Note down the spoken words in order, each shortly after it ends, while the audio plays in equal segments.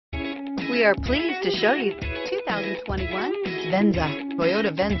We are pleased to show you 2021 Venza.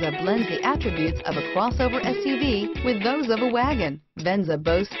 Toyota Venza blends the attributes of a crossover SUV with those of a wagon. Venza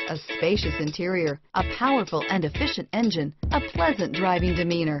boasts a spacious interior, a powerful and efficient engine, a pleasant driving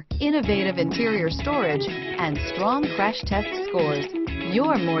demeanor, innovative interior storage, and strong crash test scores.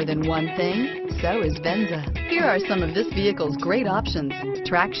 You're more than one thing, so is Venza. Here are some of this vehicle's great options: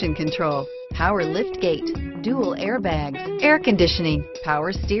 traction control, power liftgate, dual airbags, air conditioning,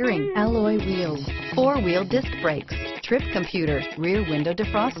 power steering, alloy wheels, four-wheel disc brakes, trip computer, rear window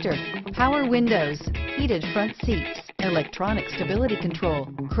defroster, power windows, heated front seats, electronic stability control,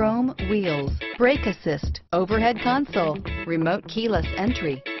 chrome wheels, brake assist, overhead console, remote keyless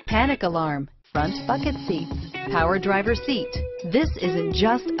entry, panic alarm, front bucket seats, power driver seat. This isn't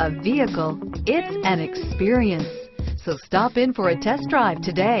just a vehicle, it's an experience. So stop in for a test drive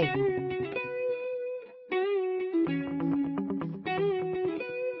today.